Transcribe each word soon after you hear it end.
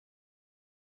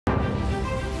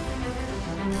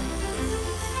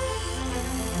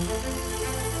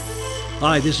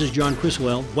Hi, this is John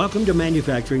Criswell. Welcome to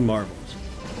Manufacturing Marvels.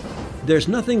 There's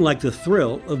nothing like the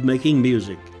thrill of making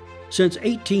music. Since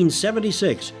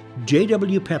 1876,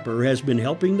 J.W. Pepper has been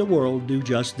helping the world do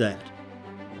just that.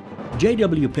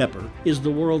 J.W. Pepper is the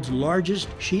world's largest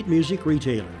sheet music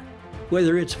retailer.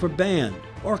 Whether it's for band,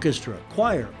 orchestra,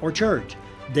 choir, or church,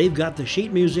 they've got the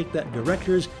sheet music that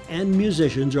directors and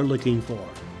musicians are looking for.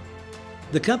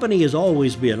 The company has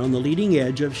always been on the leading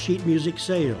edge of sheet music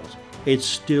sales. It's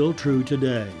still true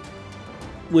today.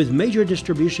 With major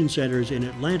distribution centers in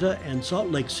Atlanta and Salt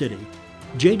Lake City,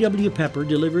 J.W. Pepper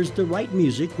delivers the right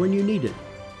music when you need it.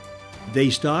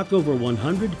 They stock over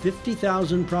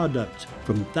 150,000 products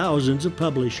from thousands of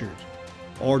publishers.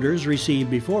 Orders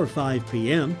received before 5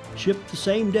 p.m. ship the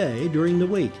same day during the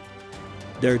week.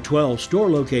 Their 12 store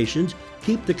locations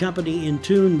keep the company in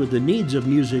tune with the needs of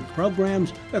music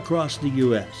programs across the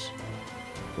U.S.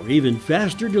 For even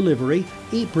faster delivery,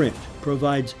 ePrint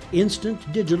provides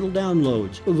instant digital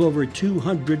downloads of over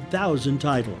 200,000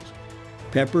 titles.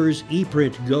 Pepper's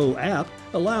ePrint Go app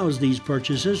allows these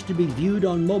purchases to be viewed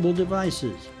on mobile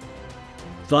devices.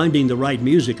 Finding the right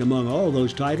music among all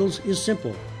those titles is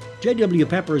simple. J.W.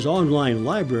 Pepper's online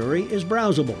library is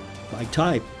browsable by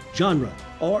type, genre,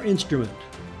 or instrument.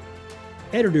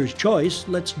 Editor's Choice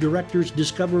lets directors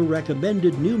discover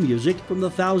recommended new music from the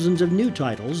thousands of new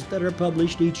titles that are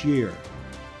published each year.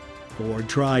 For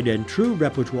tried and true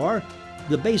repertoire,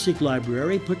 the Basic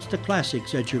Library puts the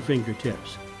classics at your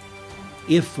fingertips.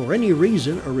 If for any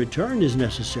reason a return is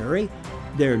necessary,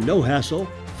 their no-hassle,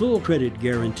 full-credit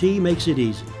guarantee makes it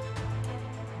easy.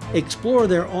 Explore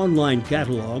their online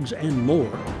catalogs and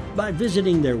more by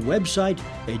visiting their website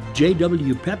at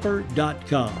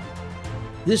jwpepper.com.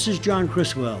 This is John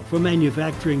Criswell for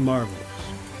Manufacturing Marvels.